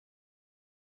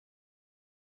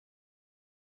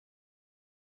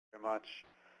much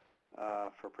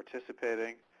for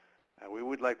participating. We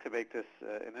would like to make this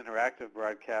an interactive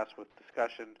broadcast with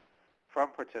discussion from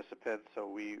participants, so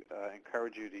we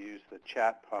encourage you to use the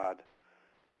chat pod,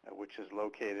 which is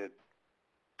located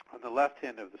on the left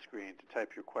hand of the screen, to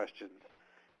type your questions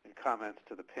and comments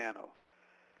to the panel.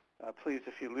 Please,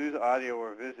 if you lose audio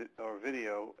or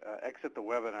video, exit the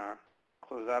webinar,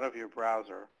 close out of your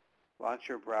browser, launch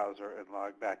your browser, and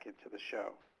log back into the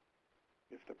show.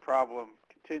 If the problem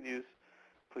continues,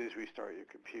 please restart your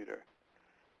computer.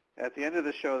 At the end of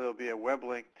the show, there will be a web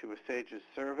link to a SAGES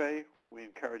survey. We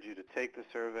encourage you to take the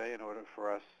survey in order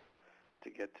for us to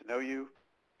get to know you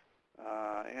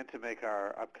and to make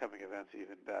our upcoming events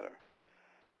even better.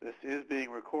 This is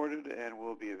being recorded and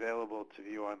will be available to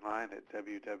view online at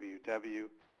www.sages.org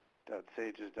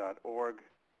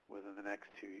within the next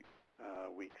 2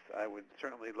 weeks. I would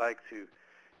certainly like to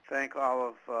thank all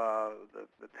of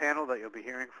the panel that you'll be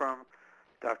hearing from: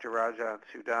 Dr. Ranjan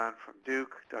Sudan from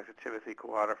Duke, Dr. Timothy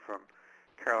Kuwada from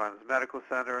Carolinas Medical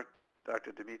Center,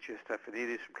 Dr. Dimitrios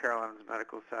Stefanidis from Carolinas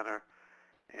Medical Center,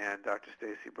 and Dr.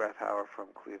 Stacy Brethauer from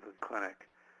Cleveland Clinic.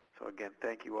 So again,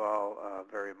 thank you all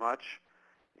very much.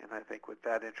 And I think with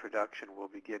that introduction, we'll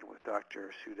begin with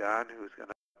Dr. Sudan, who's going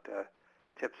to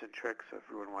tips and tricks of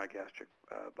Roux-en-Y gastric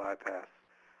bypass.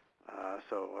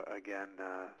 So again,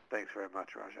 thanks very much,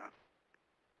 Ranjan.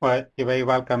 Well, you're very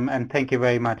welcome, and thank you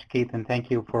very much, Keith, and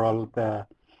thank you for all the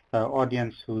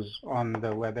audience who's on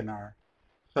the webinar.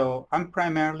 So I'm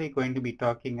primarily going to be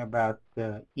talking about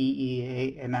the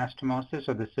EEA anastomosis,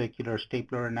 or the circular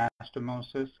stapler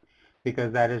anastomosis,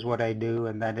 because that is what I do,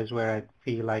 and that is where I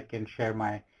feel I can share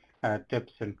my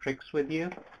tips and tricks with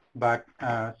you. But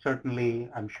certainly,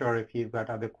 I'm sure if you've got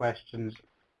other questions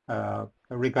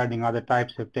regarding other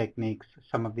types of techniques,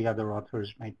 some of the other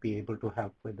authors might be able to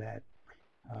help with that.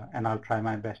 And I'll try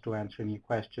my best to answer any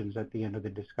questions at the end of the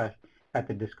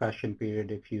discussion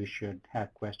period if you should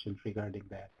have questions regarding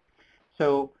that.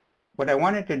 So what I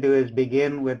wanted to do is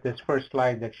begin with this first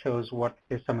slide that shows what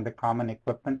is some of the common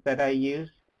equipment that I use.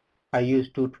 I use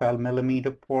two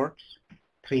 12mm ports,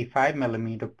 three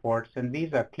 5mm ports, and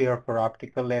these are clear for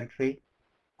optical entry.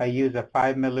 I use a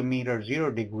 5mm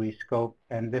 0-degree scope,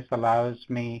 and this allows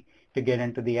me to get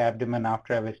into the abdomen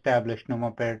after I've established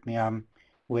pneumoperitoneum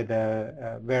with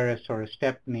a varus or a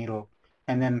step needle.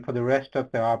 And then for the rest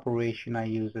of the operation, I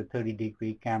use a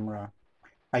 30-degree camera.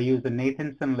 I use the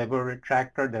Nathanson liver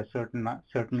retractor. There's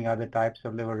certainly other types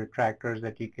of liver retractors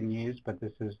that you can use, but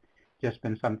this has just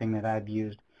been something that I've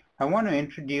used. I want to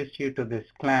introduce you to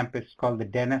this clamp. It's called the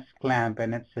Dennis clamp,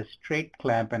 and it's a straight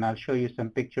clamp, and I'll show you some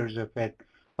pictures of it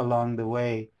along the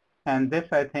way. And this,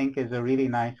 I think, is a really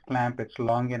nice clamp. It's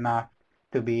long enough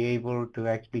to be able to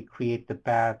actually create the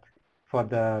path for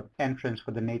the entrance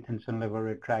for the Nathanson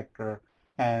liver retractor.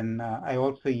 And I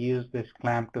also use this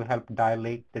clamp to help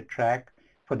dilate the track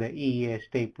for the EEA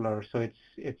stapler. So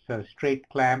it's a straight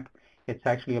clamp. It's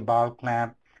actually a ball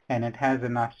clamp, and it has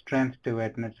enough strength to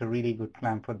it, and it's a really good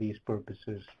clamp for these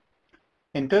purposes.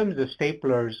 In terms of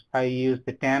staplers, I use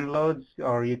the TAN loads,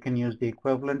 or you can use the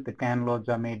equivalent. The TAN loads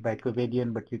are made by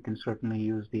Kuwadian, but you can certainly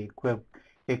use the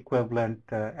equivalent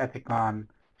Ethicon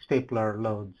stapler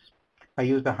loads. I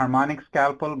use the harmonic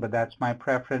scalpel, but that's my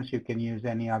preference. You can use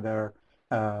any other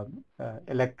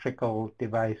electrical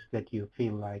device that you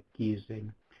feel like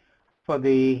using. For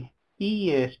the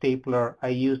EEA stapler, I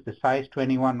use the size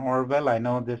 21 Orwell. I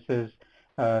know this is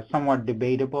somewhat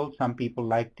debatable. Some people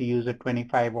like to use a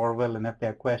 25 Orwell, and if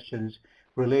there are questions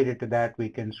related to that, we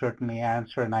can certainly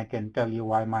answer, and I can tell you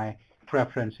why my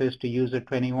preference is to use a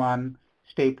 21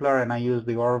 stapler, and I use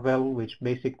the Orwell, which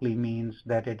basically means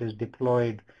that it is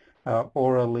deployed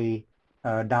orally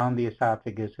down the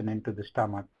esophagus and into the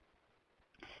stomach.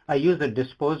 I use a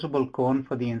disposable cone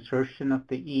for the insertion of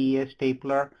the EEA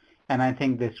stapler, and I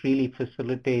think this really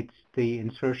facilitates the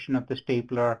insertion of the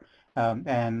stapler,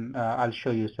 and I'll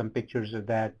show you some pictures of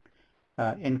that.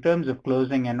 In terms of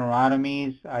closing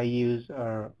enterotomies, I use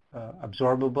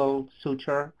absorbable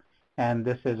suture, and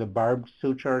this is a barbed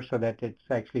suture so that it's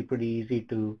actually pretty easy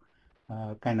to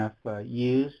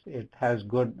use. It has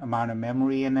good amount of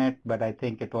memory in it, but I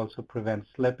think it also prevents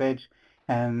slippage.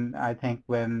 And I think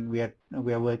when we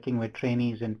are working with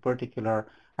trainees in particular,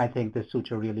 I think the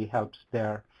suture really helps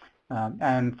there.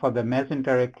 And for the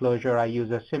mesenteric closure, I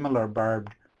use a similar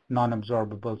barbed,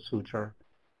 non-absorbable suture.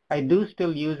 I do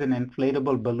still use an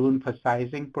inflatable balloon for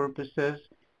sizing purposes.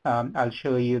 I'll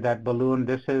show you that balloon.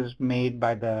 This is made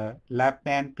by the lap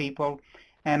band people,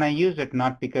 and I use it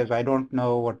not because I don't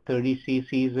know what 30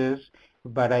 cc's is,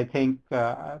 but I think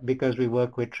because we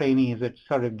work with trainees, it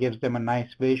sort of gives them a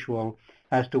nice visual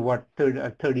as to what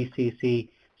a 30 cc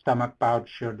stomach pouch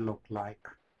should look like.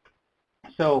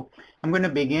 So I'm going to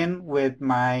begin with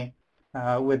my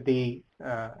the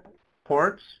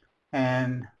ports,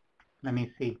 and let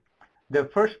me see. The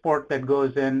first port that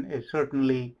goes in is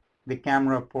certainly the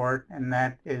camera port, and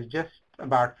that is just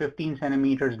about 15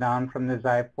 centimeters down from the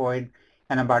xiphoid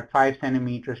and about 5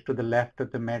 centimeters to the left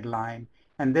of the midline.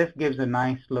 And this gives a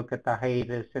nice look at the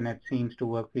hiatus, and it seems to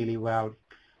work really well.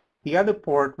 The other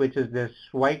port, which is this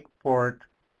white port,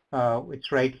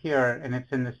 it's right here, and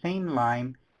it's in the same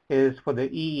line, is for the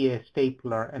EEA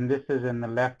stapler, and this is in the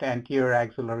left anterior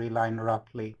axillary line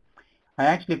roughly. I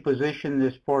actually positioned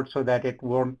this port so that it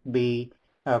won't be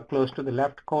close to the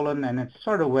left colon, and it's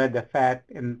sort of where the fat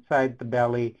inside the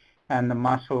belly and the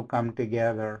muscle come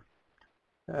together.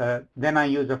 Then I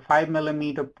use a 5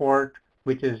 millimeter port,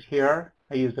 which is here.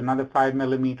 I use another 5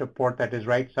 millimeter port that is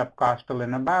right subcostal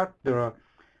and about the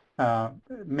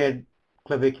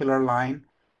mid-clavicular line.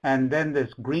 And then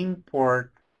this green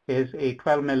port is a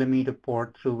 12 millimeter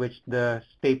port through which the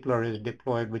stapler is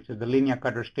deployed, which is the linear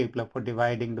cutter stapler for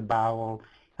dividing the bowel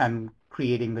and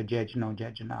creating the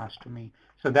jejunal-jejunostomy.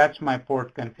 So that's my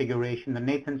port configuration. The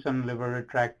Nathanson liver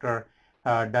retractor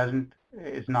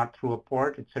is not through a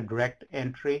port. It's a direct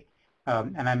entry,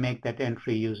 and I make that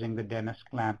entry using the dentist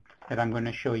clamp that I'm going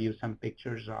to show you some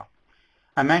pictures of.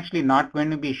 I'm actually not going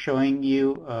to be showing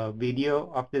you a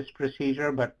video of this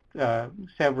procedure, but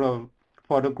several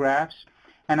photographs.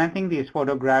 And I think these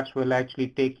photographs will actually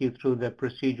take you through the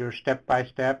procedure step by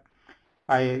step.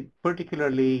 I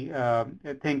particularly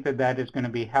think that that is going to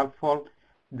be helpful.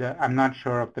 I'm not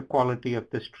sure of the quality of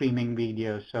the streaming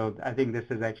video, so I think this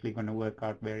is actually going to work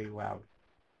out very well.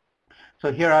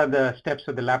 So here are the steps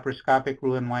of the laparoscopic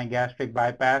Roux-en-Y gastric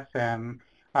bypass, and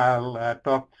I'll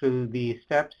talk through the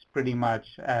steps pretty much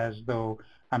as though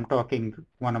I'm talking to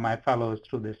one of my fellows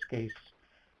through this case.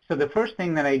 So the first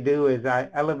thing that I do is I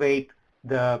elevate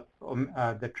the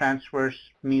transverse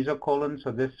mesocolon.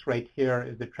 So this right here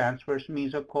is the transverse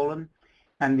mesocolon,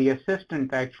 and the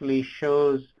assistant actually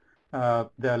shows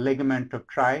the ligament of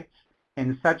Treitz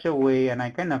in such a way, and I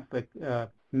kind of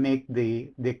make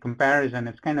the comparison.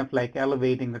 It's kind of like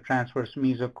elevating the transverse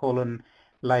mesocolon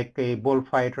like a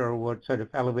bullfighter would sort of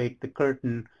elevate the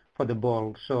curtain for the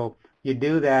bull. So you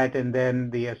do that, and then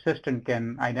the assistant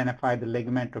can identify the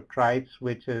ligament of Treitz,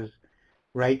 which is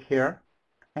right here.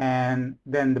 And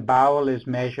then the bowel is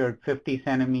measured 50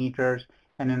 centimeters.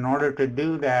 And in order to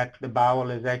do that, the bowel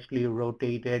is actually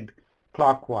rotated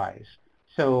clockwise.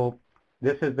 So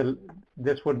this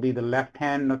would be the left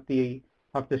hand of the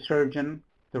surgeon,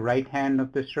 the right hand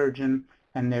of the surgeon,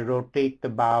 and they rotate the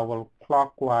bowel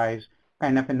clockwise,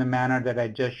 kind of in the manner that I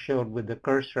just showed with the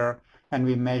cursor, and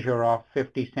we measure off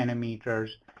 50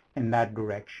 centimeters in that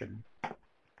direction.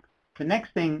 The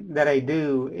next thing that I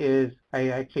do is I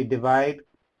actually divide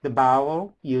the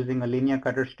bowel using a linear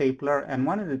cutter stapler, and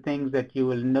one of the things that you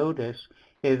will notice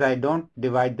is I don't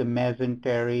divide the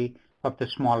mesentery of the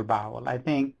small bowel. I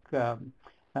think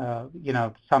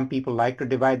some people like to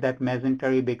divide that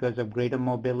mesentery because of greater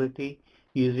mobility.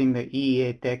 Using the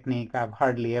EEA technique, I've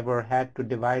hardly ever had to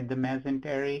divide the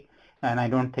mesentery, and I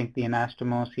don't think the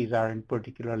anastomoses are in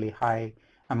particularly high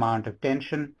amount of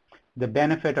tension. The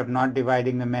benefit of not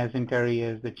dividing the mesentery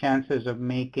is the chances of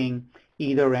making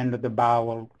either end of the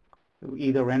bowel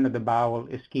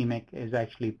ischemic is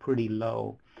actually pretty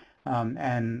low,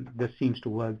 and this seems to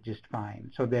work just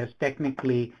fine. So there's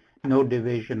technically no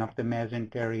division of the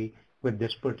mesentery with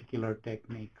this particular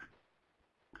technique.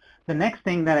 The next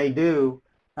thing that I do,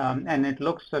 and it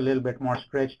looks a little bit more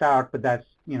stretched out, but that's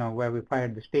where we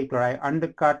fired the stapler. I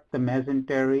undercut the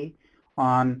mesentery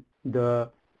on the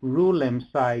roux limb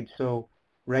side. So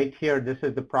right here, this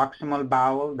is the proximal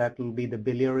bowel. That will be the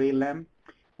biliary limb.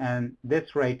 And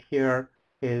this right here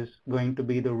is going to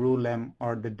be the roux limb,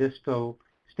 or the distal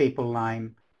staple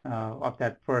line of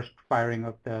that first firing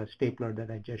of the stapler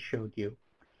that I just showed you.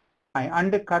 I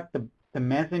undercut the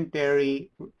mesentery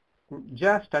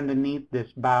just underneath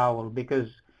this bowel, because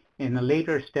in a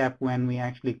later step when we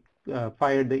actually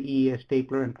fire the EEA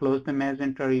stapler and close the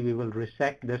mesentery, we will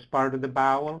resect this part of the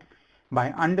bowel.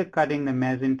 By undercutting the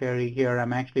mesentery here,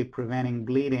 I'm actually preventing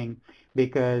bleeding,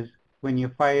 because when you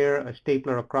fire a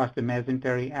stapler across the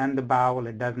mesentery and the bowel,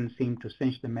 it doesn't seem to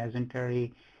cinch the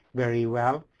mesentery very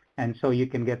well, and so you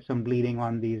can get some bleeding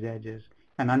on these edges.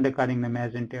 And undercutting the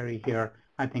mesentery here,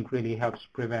 I think, really helps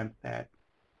prevent that.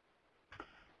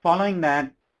 Following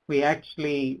that, we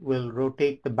actually will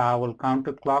rotate the bowel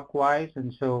counterclockwise,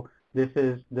 and so this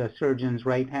is the surgeon's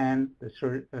right hand,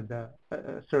 the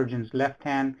surgeon's left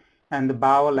hand, and the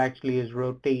bowel actually is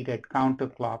rotated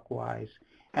counterclockwise.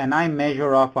 And I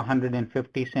measure off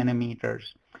 150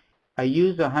 centimeters. I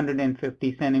use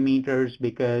 150 centimeters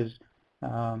because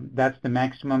that's the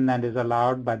maximum that is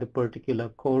allowed by the particular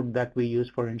code that we use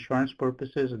for insurance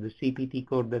purposes, or the CPT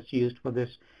code that's used for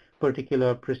this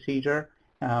particular procedure.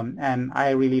 And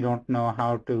I really don't know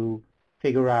how to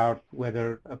figure out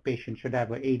whether a patient should have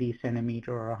an 80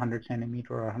 centimeter or 100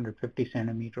 centimeter or 150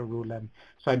 centimeter rule limb.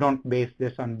 So I don't base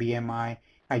this on BMI.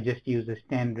 I just use a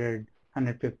standard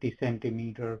 150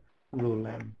 centimeter rule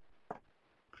limb.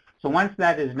 So once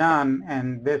that is done,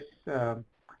 and this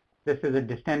is a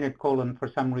distended colon, for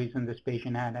some reason this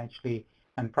patient had actually,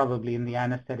 and probably in the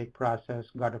anesthetic process,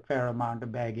 got a fair amount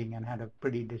of bagging and had a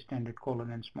pretty distended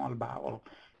colon and small bowel.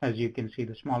 As you can see,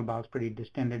 the small bowel is pretty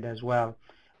distended as well.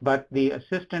 But the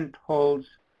assistant holds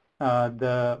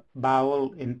the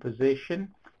bowel in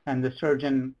position, and the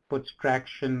surgeon puts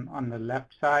traction on the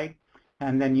left side.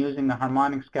 And then using the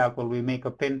harmonic scalpel, we make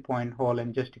a pinpoint hole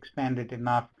and just expand it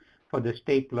enough for the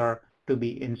stapler to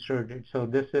be inserted. So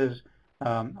this is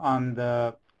on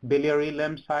the biliary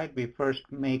limb side. We first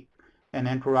make an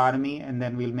enterotomy, and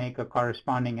then we'll make a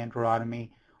corresponding enterotomy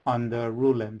on the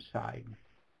rule limb side.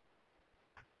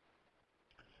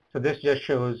 So this just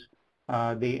shows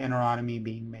the enterotomy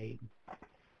being made.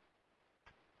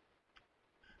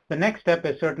 The next step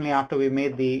is certainly after we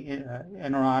made the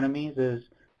enterotomies is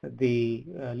the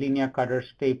linear cutter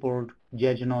stapled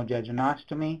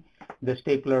jejunal-jejunostomy. The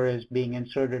stapler is being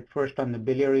inserted first on the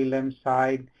biliary limb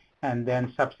side and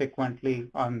then subsequently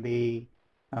on the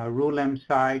rule limb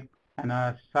side, and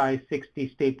a size 60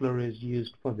 stapler is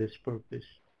used for this purpose.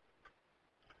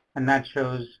 And that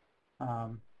shows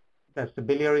that's the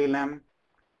biliary limb,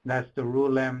 that's the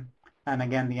rule limb, and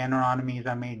again the enterotomies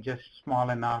are made just small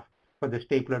enough for the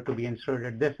stapler to be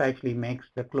inserted. This actually makes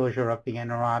the closure of the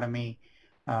enterotomy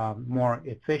more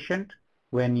efficient.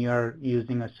 When you're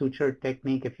using a suture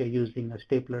technique, if you're using a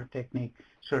stapler technique,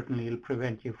 certainly it'll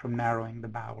prevent you from narrowing the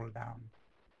bowel down.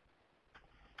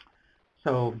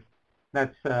 So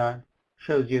that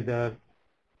shows you the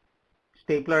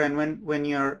stapler. And when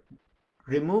you're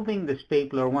removing the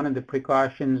stapler, one of the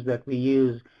precautions that we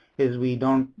use is we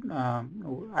don't,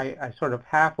 I sort of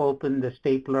half open the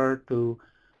stapler to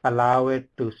allow it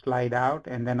to slide out,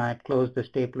 and then I close the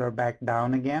stapler back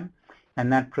down again.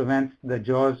 And that prevents the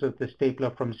jaws of the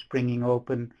stapler from springing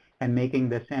open and making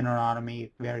this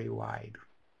enterotomy very wide.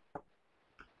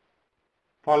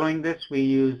 Following this, we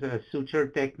use a suture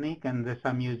technique, and this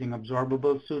I'm using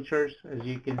absorbable sutures. As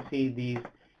you can see, these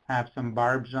have some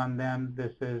barbs on them.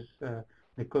 This is the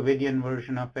Kuwadian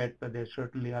version of it, but there's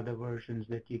certainly other versions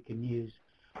that you can use.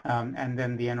 And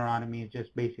then the enterotomy is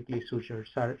just basically suture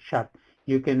shut.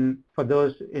 You can, for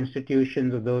those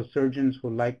institutions or those surgeons who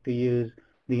like to use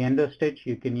the endostitch,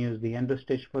 you can use the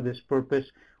endostitch for this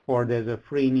purpose, or there's a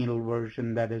free needle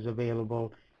version that is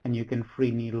available, and you can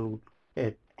free needle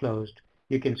it closed.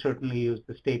 You can certainly use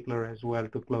the stapler as well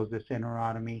to close this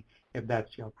enterotomy if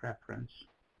that's your preference.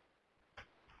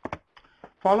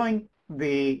 Following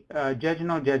the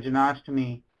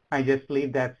jejunal-jejunostomy, I just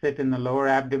leave that sit in the lower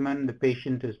abdomen. The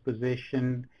patient is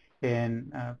positioned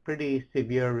in pretty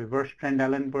severe reverse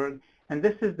Trendelenburg. And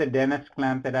this is the Dennis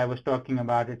clamp that I was talking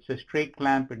about. It's a straight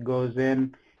clamp. It goes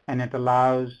in and it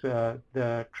allows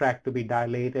the tract to be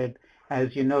dilated.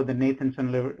 As you know, the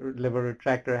Nathanson liver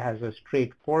retractor has a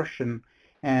straight portion.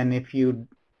 And if you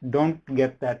don't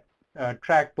get that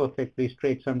tract perfectly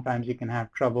straight, sometimes you can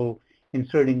have trouble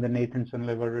inserting the Nathanson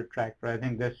liver retractor. I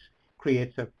think this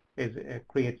creates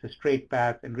a straight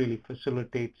path and really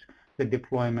facilitates the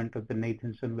deployment of the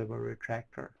Nathanson liver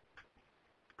retractor.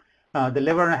 The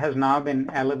liver has now been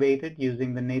elevated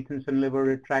using the Nathanson liver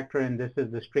retractor, and this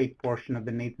is the straight portion of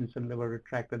the Nathanson liver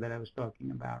retractor that I was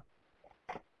talking about.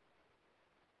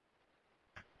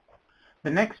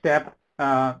 The next step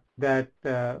that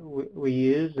we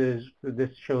use is,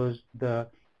 this shows the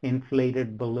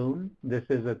inflated balloon. This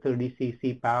is a 30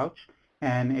 cc pouch,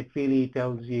 and it really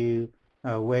tells you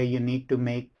where you need to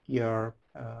make your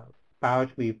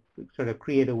pouch. We sort of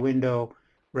create a window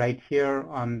right here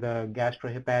on the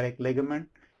gastrohepatic ligament.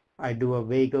 I do a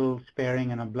vagal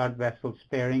sparing and a blood vessel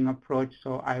sparing approach,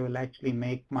 so I will actually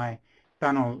make my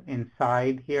tunnel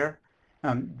inside here.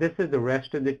 This is the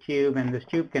rest of the tube, and this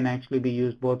tube can actually be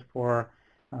used both for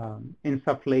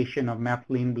insufflation of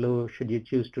methylene blue, should you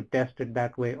choose to test it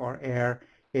that way, or air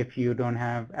if you don't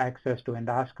have access to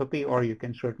endoscopy, or you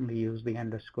can certainly use the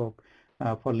endoscope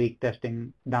for leak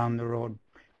testing down the road.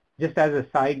 Just as a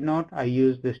side note, I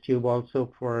use this tube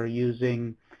also for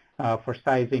using, for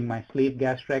sizing my sleeve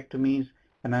gastrectomies,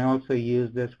 and I also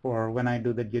use this for when I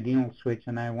do the duodenal switch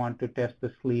and I want to test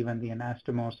the sleeve and the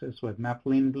anastomosis with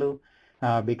methylene blue.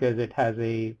 because it has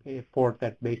a port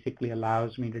that basically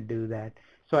allows me to do that.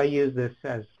 So I use this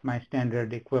as my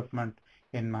standard equipment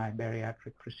in my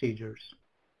bariatric procedures.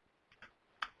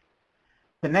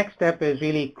 The next step is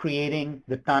really creating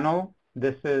the tunnel.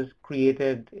 This is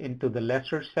created into the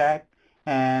lesser sac,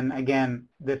 and again,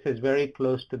 this is very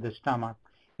close to the stomach.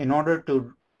 In order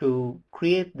to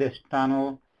create this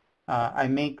tunnel, I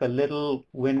make a little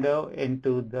window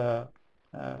into the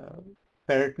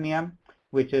peritoneum,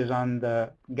 which is on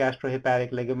the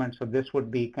gastrohepatic ligament. So this would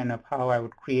be kind of how I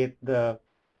would create the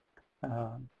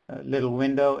little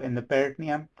window in the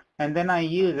peritoneum. And then I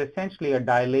use essentially a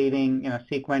dilating,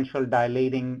 sequential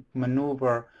dilating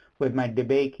maneuver with my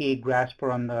DeBakey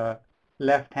grasper on the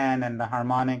left hand and the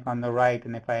harmonic on the right.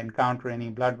 And if I encounter any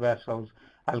blood vessels,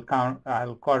 I'll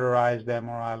cauterize them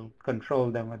or I'll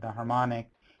control them with the harmonic.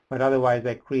 But otherwise,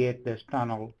 I create this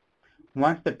tunnel.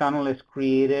 Once the tunnel is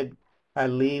created, I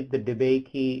leave the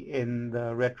DeBakey in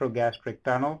the retrogastric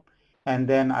tunnel, and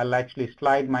then I'll actually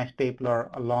slide my stapler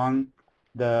along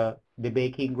the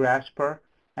DeBakey grasper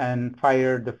and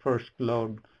fire the first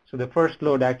load. So the first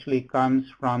load actually comes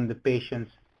from the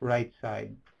patient's right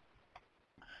side.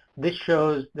 This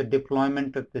shows the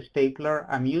deployment of the stapler.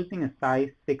 I'm using a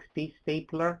size 60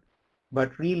 stapler,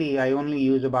 but really I only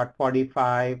use about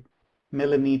 45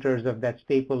 millimeters of that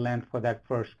staple length for that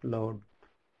first load.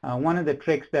 One of the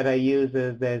tricks that I use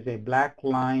is there's a black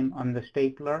line on the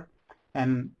stapler,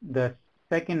 and the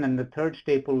second and the third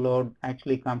staple load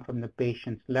actually come from the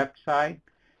patient's left side.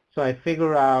 So I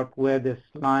figure out where this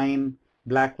line,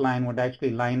 black line, would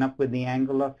actually line up with the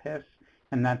angle of Hess,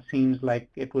 and that seems like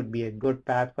it would be a good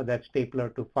path for that stapler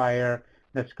to fire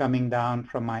that's coming down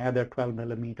from my other 12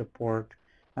 millimeter port,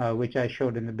 which I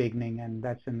showed in the beginning, and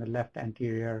that's in the left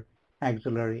anterior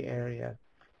axillary area.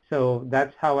 So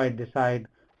that's how I decide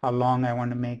how long I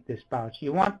want to make this pouch.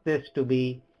 You want this to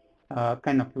be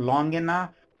kind of long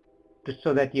enough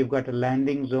so that you've got a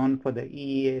landing zone for the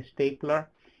EEA stapler.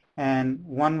 And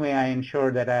one way I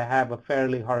ensure that I have a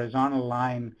fairly horizontal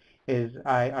line is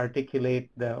I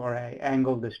articulate I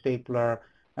angle the stapler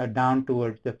down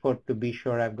towards the foot to be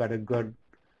sure I've got a good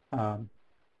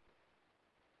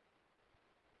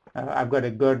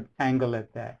angle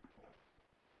at that.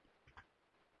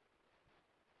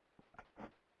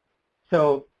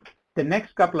 So the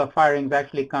next couple of firings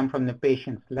actually come from the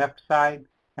patient's left side,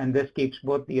 and this keeps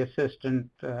both the assistant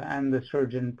and the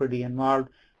surgeon pretty involved.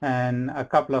 And a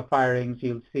couple of firings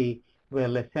you'll see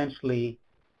will essentially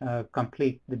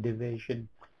complete the division.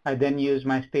 I then use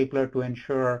my stapler to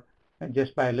ensure,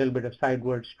 just by a little bit of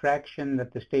sidewards traction,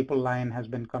 that the staple line has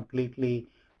been completely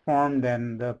formed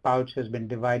and the pouch has been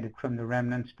divided from the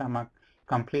remnant stomach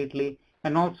completely.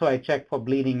 And also I check for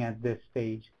bleeding at this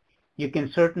stage. You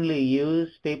can certainly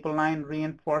use staple line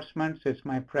reinforcements. It's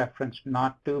my preference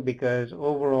not to, because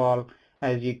overall,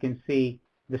 as you can see,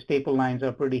 the staple lines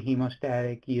are pretty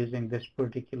hemostatic using this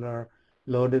particular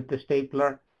load of the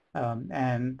stapler.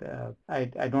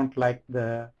 I don't like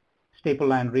the staple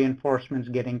line reinforcements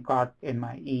getting caught in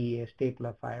my EEA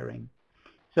stapler firing.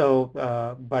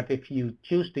 So, but if you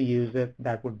choose to use it,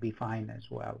 that would be fine as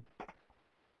well.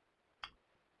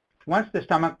 Once the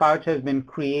stomach pouch has been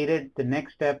created, the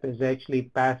next step is actually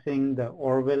passing the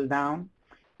Orville down.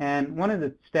 And one of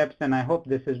the steps, and I hope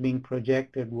this is being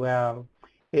projected well,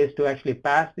 is to actually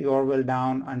pass the Orville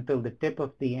down until the tip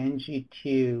of the NG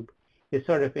tube is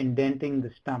sort of indenting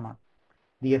the stomach.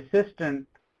 The assistant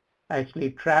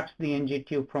actually traps the NG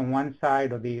tube from one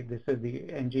side, or this is the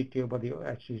NG tube, or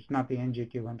actually it's not the NG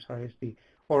tube, I'm sorry, it's the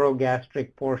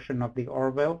orogastric portion of the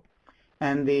Orville.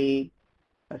 And the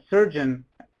surgeon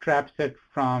traps it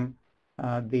from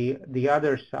the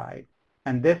other side,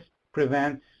 and this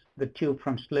prevents the tube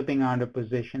from slipping out of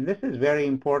position. This is very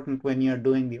important when you're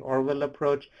doing the Orville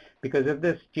approach, because if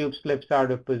this tube slips out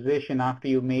of position after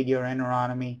you made your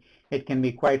enterotomy, it can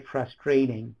be quite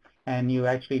frustrating, and you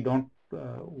actually don't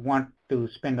want to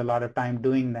spend a lot of time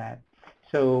doing that.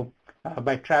 So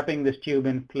by trapping this tube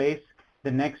in place,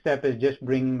 the next step is just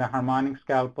bringing the harmonic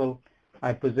scalpel.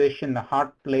 I position the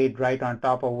hot blade right on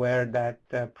top of where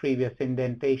that previous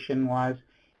indentation was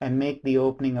and make the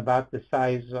opening about the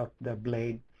size of the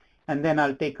blade. And then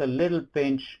I'll take a little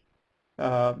pinch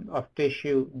of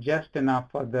tissue, just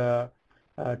enough for the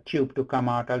tube to come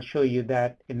out. I'll show you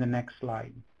that in the next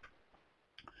slide.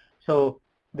 So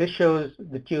this shows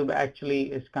the tube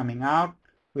actually is coming out.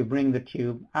 We bring the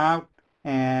tube out,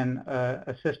 and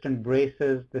assistant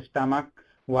braces the stomach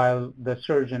while the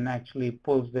surgeon actually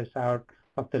pulls this out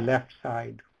of the left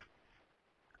side.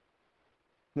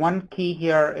 One key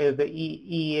here is the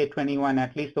EEA21,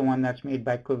 at least the one that's made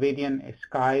by Kuwada, is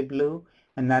sky blue,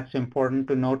 and that's important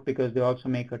to note because they also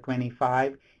make a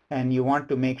 25, and you want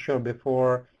to make sure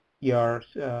before your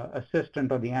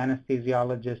assistant or the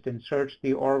anesthesiologist inserts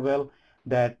the Orville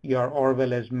that your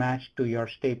Orville is matched to your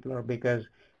stapler, because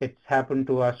it's happened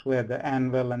to us where the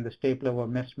anvil and the stapler were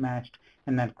mismatched,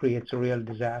 and that creates a real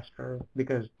disaster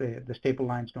because the staple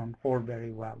lines don't hold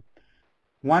very well.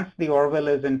 Once the Orville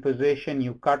is in position,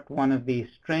 you cut one of these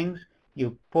strings,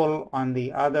 you pull on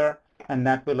the other, and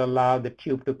that will allow the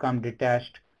tube to come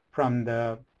detached from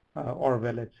the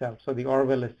Orville itself. So the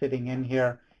Orville is sitting in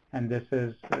here, and this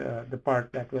is the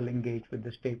part that will engage with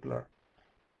the stapler.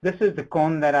 This is the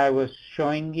cone that I was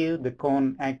showing you. The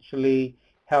cone actually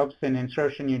helps in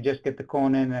insertion. You just get the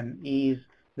cone in and ease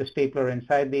the stapler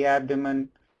inside the abdomen.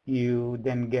 You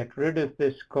then get rid of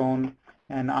this cone,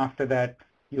 and after that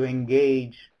you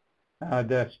engage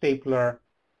the stapler.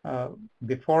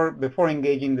 Before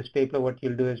engaging the stapler, what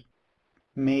you'll do is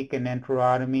make an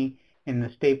enterotomy in the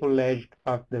staple edge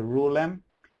of the rulem,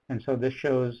 and so this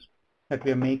shows that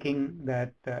we are making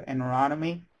that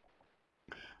enterotomy.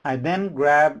 I then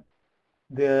grab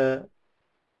the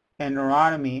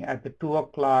enterotomy at the 2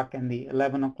 o'clock and the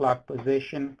 11 o'clock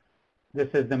position. This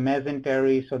is the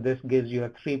mesentery, so this gives you a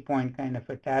 3-point kind of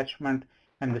attachment,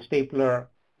 and the stapler,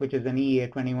 which is an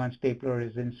EA21 stapler,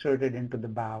 is inserted into the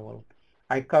bowel.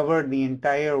 I covered the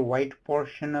entire white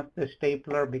portion of the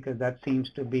stapler because that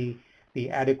seems to be the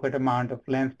adequate amount of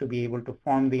length to be able to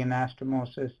form the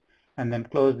anastomosis and then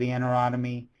close the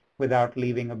enterotomy without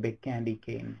leaving a big candy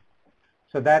cane.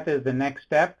 So that is the next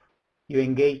step. You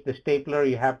engage the stapler.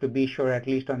 You have to be sure, at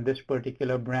least on this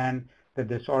particular brand, that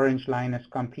this orange line is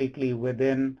completely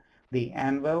within the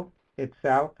anvil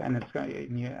itself, and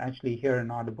you actually hear an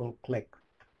audible click.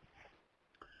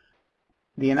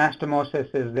 The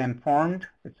anastomosis is then formed.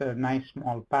 It's a nice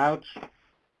small pouch.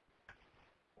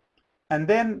 And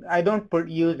then I don't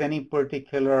use any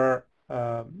particular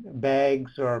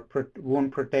bags or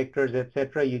wound protectors,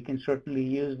 etc. You can certainly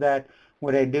use that.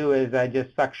 What I do is I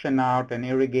just suction out and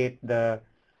irrigate the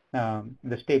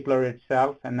stapler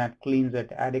itself, and that cleans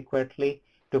it adequately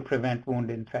to prevent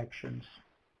wound infections.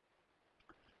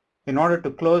 In order to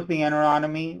close the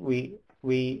enterotomy,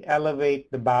 we elevate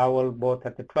the bowel both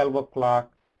at the 12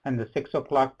 o'clock and the 6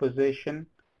 o'clock position.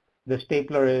 The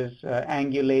stapler is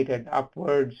angulated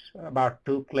upwards about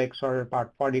 2 clicks or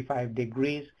about 45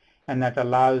 degrees, and that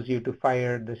allows you to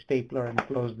fire the stapler and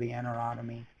close the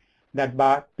enterotomy.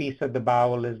 That piece of the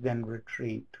bowel is then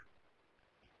retrieved.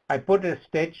 I put a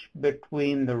stitch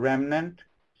between the remnant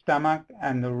stomach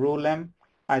and the rulem.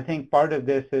 I think part of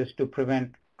this is to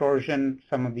prevent torsion.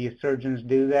 Some of the surgeons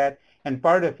do that. And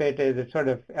part of it is it sort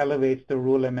of elevates the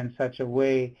rulem in such a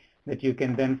way that you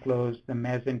can then close the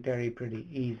mesentery pretty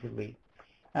easily.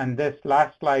 And this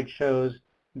last slide shows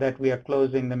that we are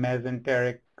closing the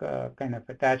mesenteric kind of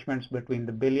attachments between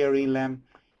the biliary limb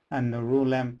and the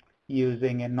rulem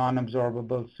using a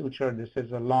non-absorbable suture. This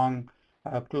is a long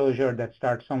closure that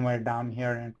starts somewhere down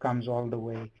here and comes all the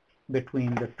way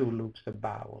between the two loops of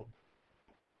bowel.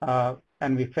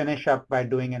 And we finish up by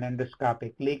doing an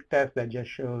endoscopic leak test that just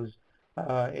shows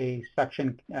a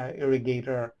suction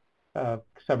irrigator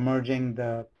submerging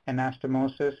the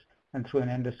anastomosis, and through an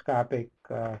endoscopic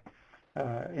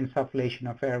insufflation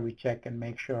of air, we check and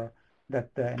make sure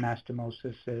that the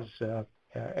anastomosis is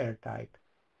airtight.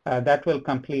 That will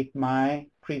complete my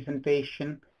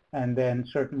presentation, and then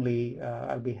certainly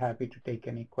I'll be happy to take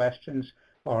any questions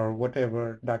or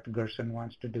whatever Dr. Gersin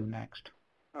wants to do next.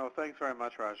 Oh, thanks very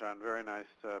much, Ranjan. Very nice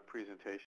presentation.